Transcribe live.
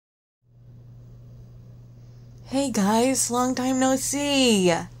Hey guys, long time no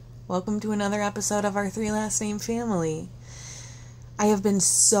see! Welcome to another episode of our three last name family. I have been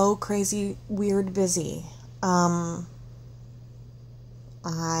so crazy, weird busy. In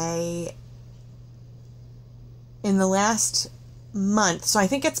the last month, so I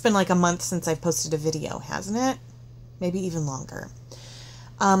think it's been like a month since I've posted a video, hasn't it? Maybe even longer.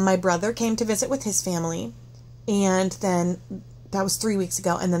 My brother came to visit with his family, and then that was 3 weeks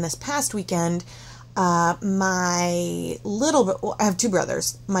ago, and then this past weekend, I have two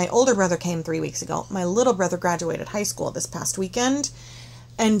brothers. My older brother came 3 weeks ago. My little brother graduated high school this past weekend.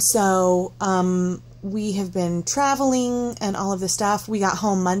 And so, we have been traveling and all of this stuff. We got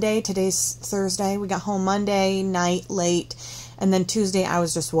home Monday. Today's Thursday. We got home Monday night late. And then Tuesday I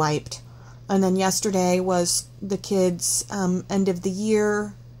was just wiped. And then yesterday was the kids' end of the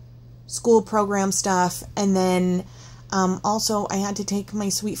year school program stuff. And then also, I had to take my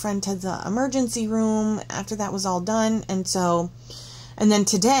sweet friend to the emergency room after that was all done. And then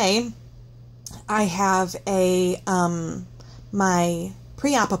today, I have my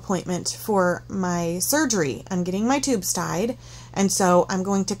pre-op appointment for my surgery. I'm getting my tubes tied. And so I'm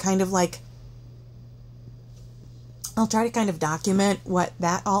going to I'll try to kind of document what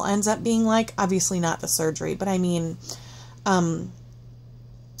that all ends up being like. Obviously not the surgery, but I mean,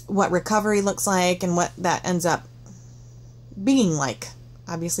 what recovery looks like and what that ends up being like.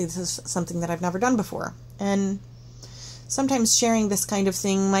 Obviously, this is something that I've never done before, and sometimes sharing this kind of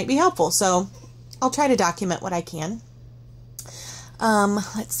thing might be helpful, so I'll try to document what I can.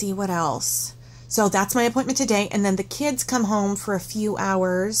 Let's see what else. So that's my appointment today, and then the kids come home for a few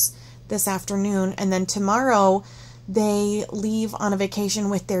hours this afternoon, and then tomorrow they leave on a vacation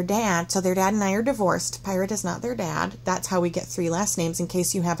with their dad. So their dad and I are divorced. Pirate is not their dad. That's how we get three last names, in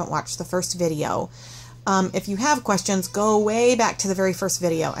case you haven't watched the first video. If you have questions, go way back to the very first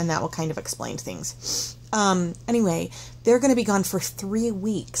video, and that will kind of explain things. Anyway, they're going to be gone for 3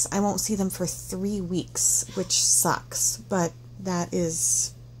 weeks. I won't see them for 3 weeks, which sucks, but that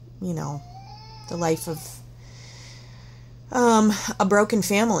is, you know, the life of a broken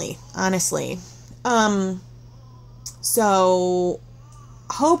family, honestly. So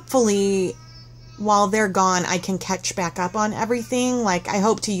hopefully while they're gone, I can catch back up on everything. Like, I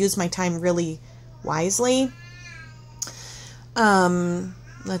hope to use my time really wisely.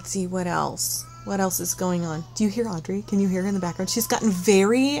 Let's see what else. What else is going on? Do you hear Audrey? Can you hear her in the background? She's gotten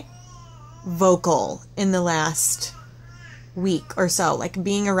very vocal in the last week or so. Like,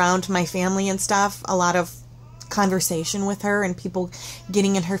 being around my family and stuff, a lot of conversation with her and people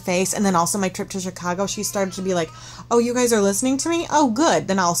getting in her face. And then also my trip to Chicago, she started to be like, oh, you guys are listening to me? Oh, good.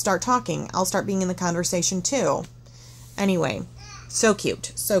 Then I'll start talking. I'll start being in the conversation too. Anyway, so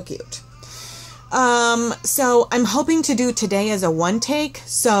cute. So cute. So I'm hoping to do today as a one take.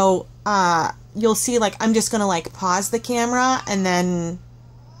 So, you'll see, like, I'm just gonna, like, pause the camera and then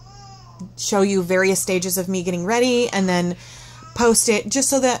show you various stages of me getting ready and then post it just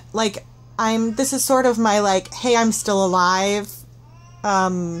so that, like, this is sort of my, like, hey, I'm still alive,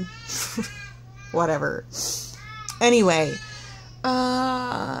 whatever. Anyway,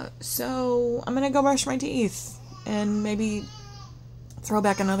 so I'm gonna go brush my teeth and maybe throw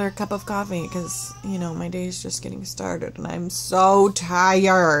back another cup of coffee because, you know, my day's just getting started and I'm so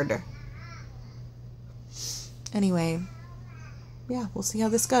tired. Anyway, yeah, we'll see how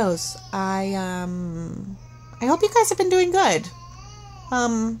this goes. I hope you guys have been doing good.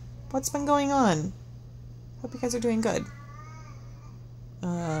 What's been going on? Hope you guys are doing good.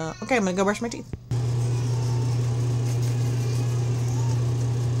 Okay, I'm gonna go brush my teeth.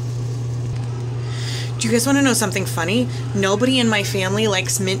 Do you guys want to know something funny? Nobody in my family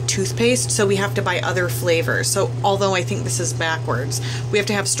likes mint toothpaste, so we have to buy other flavors. So, although I think this is backwards, we have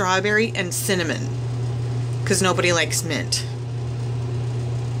to have strawberry and cinnamon, because nobody likes mint.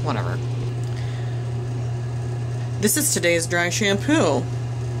 Whatever. This is today's dry shampoo.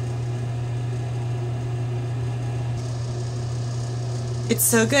 It's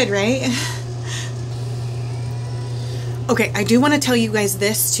so good, right? Okay, I do want to tell you guys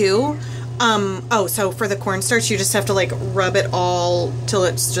this too. So for the cornstarch, you just have to, like, rub it all till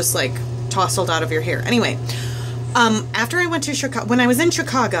it's just, like, tousled out of your hair. Anyway, after I went to Chicago, when I was in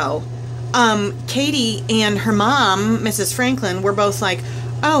Chicago, Katie and her mom, Mrs. Franklin, were both like,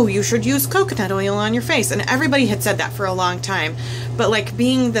 oh, you should use coconut oil on your face. And everybody had said that for a long time. But, like,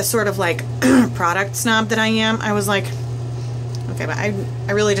 being the sort of, like, product snob that I am, I was like, okay, but I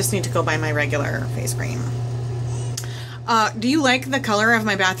really just need to go buy my regular face cream. Do you like the color of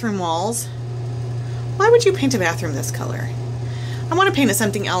my bathroom walls? Why would you paint a bathroom this color? I want to paint it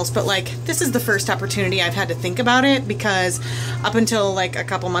something else, but like this is the first opportunity I've had to think about it, because up until like a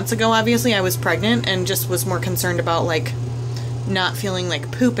couple months ago, obviously I was pregnant and just was more concerned about like not feeling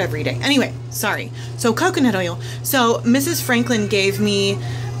like poop every day. Anyway, sorry. So coconut oil. So Mrs. Franklin gave me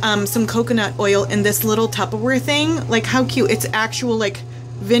some coconut oil in this little Tupperware thing. Like, how cute. It's actual like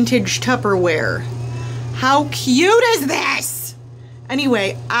vintage Tupperware. How cute is this?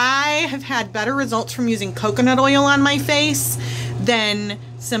 Anyway, I have had better results from using coconut oil on my face than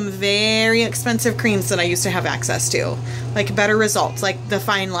some very expensive creams that I used to have access to. Like, better results. Like, the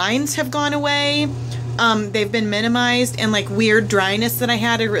fine lines have gone away. They've been minimized, and like weird dryness that I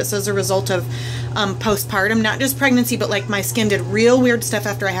had as a result of postpartum, not just pregnancy, but like my skin did real weird stuff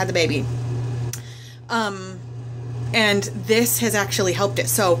after I had the baby. And this has actually helped it.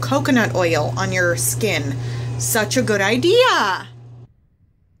 So coconut oil on your skin, such a good idea.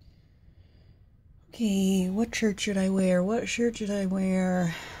 Okay, what shirt should I wear? What shirt should I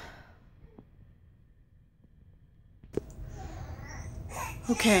wear?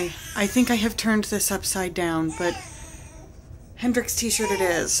 Okay, I think I have turned this upside down, but Hendrix t-shirt it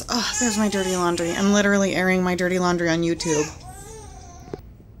is. Oh, there's my dirty laundry. I'm literally airing my dirty laundry on YouTube.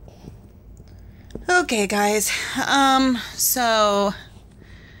 Okay, guys. So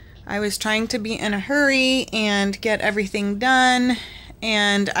I was trying to be in a hurry and get everything done,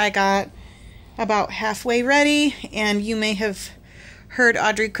 and I got about halfway ready, and you may have heard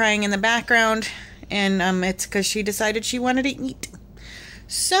Audrey crying in the background, and it's because she decided she wanted to eat.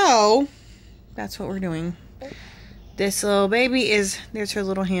 So, that's what we're doing. This little baby there's her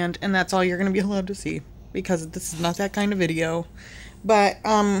little hand, and that's all you're going to be allowed to see, because this is not that kind of video. But,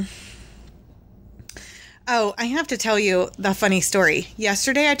 oh, I have to tell you the funny story.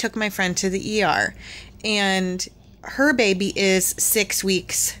 Yesterday, I took my friend to the ER, and her baby is 6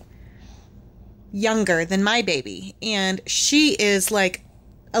 weeks younger than my baby, and she is like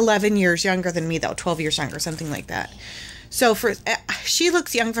 11 years younger than me, though, 12 years younger, something like that. So she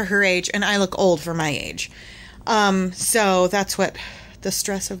looks young for her age, and I look old for my age. So that's what the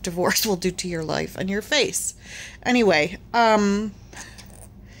stress of divorce will do to your life and your face. Anyway,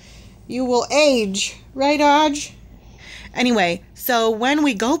 you will age, right, Audrey? Anyway, so when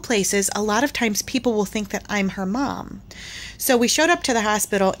we go places, a lot of times people will think that I'm her mom. So we showed up to the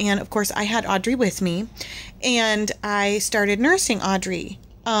hospital, and of course I had Audrey with me, and I started nursing Audrey.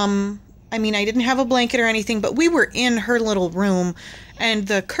 I mean, I didn't have a blanket or anything, but we were in her little room, and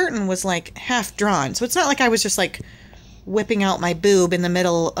the curtain was like half drawn. So it's not like I was just like whipping out my boob in the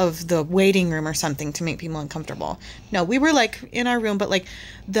middle of the waiting room or something to make people uncomfortable. No, we were like in our room, but like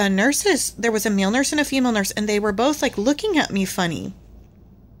the nurses, there was a male nurse and a female nurse, and they were both like looking at me funny.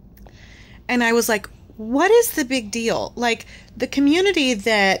 And I was like, what is the big deal? Like, the community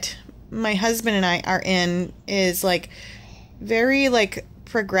that my husband and I are in is like very like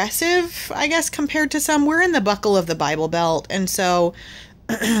progressive, I guess, compared to some. We're in the buckle of the Bible Belt, and so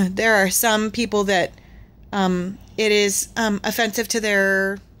there are some people that it is offensive to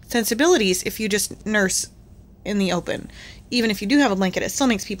their sensibilities if you just nurse in the open. Even if you do have a blanket, it still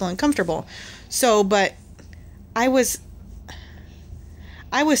makes people uncomfortable. So, but I was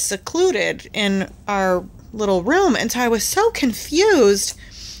secluded in our little room, and so I was so confused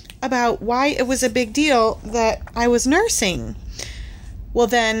about why it was a big deal that I was nursing. Well,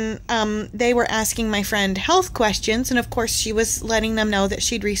 then they were asking my friend health questions, and of course she was letting them know that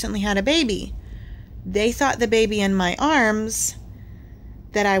she'd recently had a baby. They thought the baby in my arms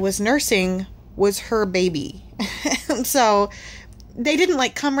that I was nursing was her baby. So they didn't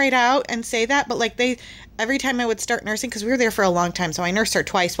like come right out and say that, but like every time I would start nursing, because we were there for a long time, so I nursed her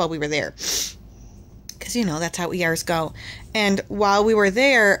twice while we were there. Because, you know, that's how ERs go. And while we were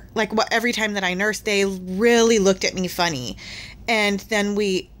there, like every time that I nursed, they really looked at me funny. And then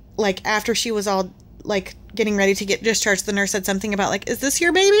like, after she was all, like, getting ready to get discharged, the nurse said something about, like, is this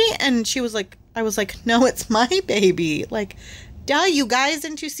your baby? And she was like, I was like, no, it's my baby. Like, duh, you guys,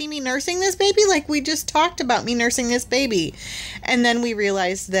 didn't you see me nursing this baby? Like, we just talked about me nursing this baby. And then we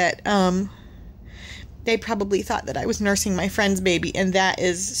realized that they probably thought that I was nursing my friend's baby, and that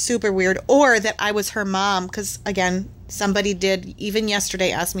is super weird. Or that I was her mom, because, again, somebody did, even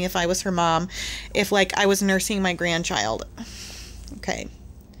yesterday, ask me if I was her mom, if, like, I was nursing my grandchild. Okay.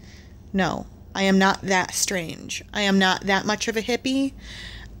 No, I am not that strange. I am not that much of a hippie.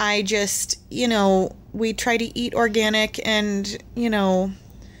 I just, you know, we try to eat organic and, you know,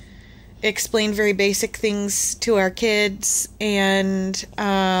 explain very basic things to our kids, and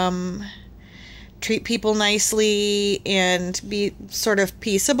treat people nicely and be sort of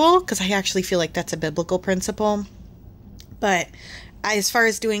peaceable, because I actually feel like that's a biblical principle. But as far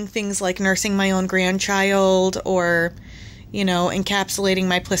as doing things like nursing my own grandchild or, you know, encapsulating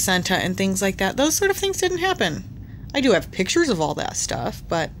my placenta and things like that. Those sort of things didn't happen. I do have pictures of all that stuff,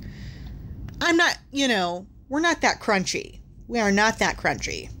 but I'm not, you know, we're not that crunchy. We are not that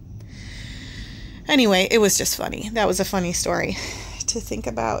crunchy. Anyway, it was just funny. That was a funny story to think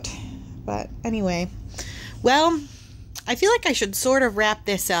about. But anyway, well, I feel like I should sort of wrap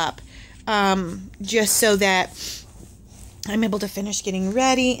this up, just so that I'm able to finish getting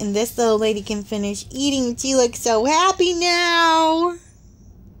ready and this little lady can finish eating. She looks so happy now.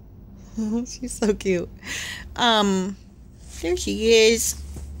 She's so cute. There she is.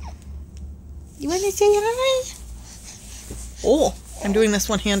 You want to say hi? Oh, I'm doing this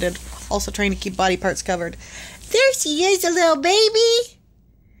one-handed. Also trying to keep body parts covered. There she is, a little baby.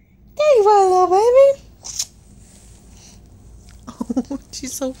 There you are, little baby. Oh,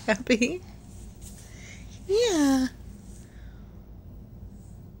 she's so happy. Yeah.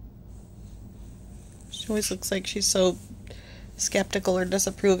 She always looks like she's so skeptical or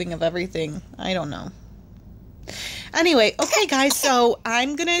disapproving of everything. I don't know. Anyway, okay, guys, so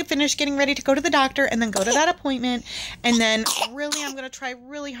I'm going to finish getting ready to go to the doctor and then go to that appointment. And then really, I'm going to try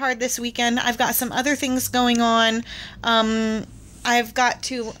really hard this weekend. I've got some other things going on. I've got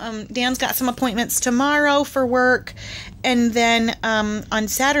to, Dan's got some appointments tomorrow for work. And then on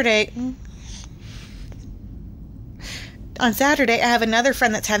Saturday, I have another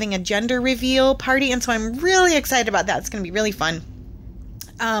friend that's having a gender reveal party. And so I'm really excited about that. It's going to be really fun.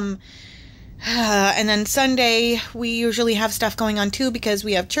 And then Sunday, we usually have stuff going on too because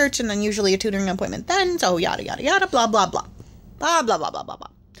we have church and then usually a tutoring appointment then. So yada, yada, yada, blah, blah, blah. Blah, blah, blah, blah, blah, blah.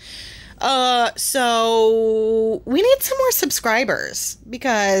 So we need some more subscribers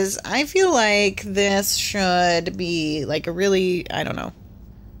because I feel like this should be like a really, I don't know.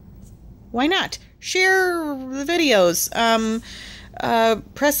 Why not? Share the videos.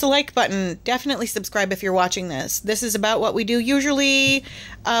 Press the like button. Definitely subscribe if you're watching this. This is about what we do. Usually,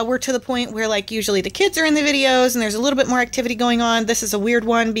 we're to the point where, like, usually the kids are in the videos and there's a little bit more activity going on. This is a weird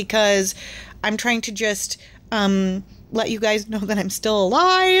one because I'm trying to just let you guys know that I'm still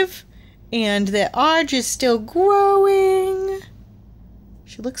alive and that Audrey is still growing.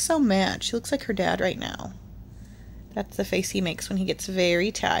 She looks so mad. She looks like her dad right now. That's the face he makes when he gets very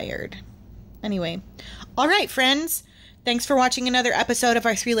tired. Anyway, all right, friends. Thanks for watching another episode of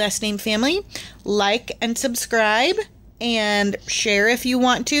our Three Last Name Family. Like and subscribe and share if you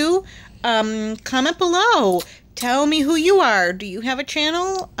want to. Comment below. Tell me who you are. Do you have a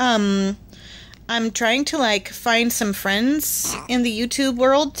channel? I'm trying to like find some friends in the YouTube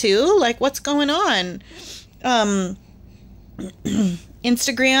world too. Like what's going on?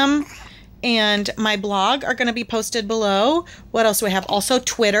 Instagram and my blog are going to be posted below. What else do I have? Also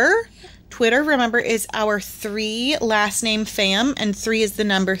Twitter. Twitter, remember, is our 3 last name fam, and 3 is the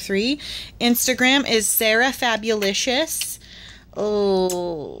number 3. Instagram is Sarah Fabulicious.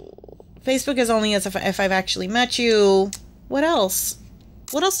 Oh, Facebook is only as if I've actually met you. What else?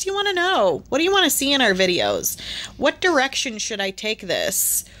 What else do you want to know? What do you want to see in our videos? What direction should I take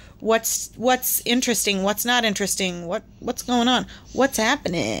this? What's interesting? What's not interesting? What's going on? What's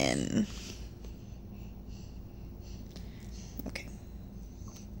happening?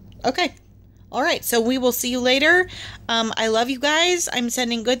 Okay. All right. So we will see you later. I love you guys. I'm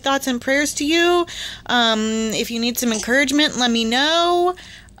sending good thoughts and prayers to you. If you need some encouragement, let me know.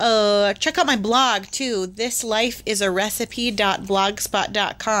 Check out my blog too.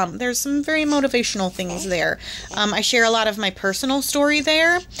 thislifeisarecipe.blogspot.com. There's some very motivational things there. I share a lot of my personal story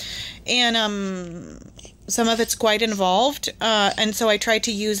there, and some of it's quite involved. And so I try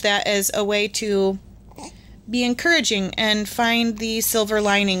to use that as a way to be encouraging and find the silver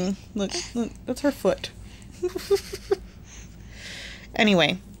lining. Look, that's her foot.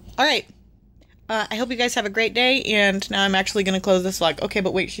 Anyway, all right. I hope you guys have a great day, and now I'm actually going to close this vlog. Okay,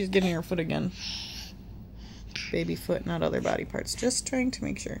 but wait, she's getting her foot again. Baby foot, not other body parts. Just trying to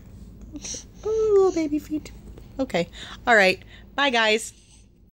make sure. Okay. Oh, little baby feet. Okay. All right. Bye, guys.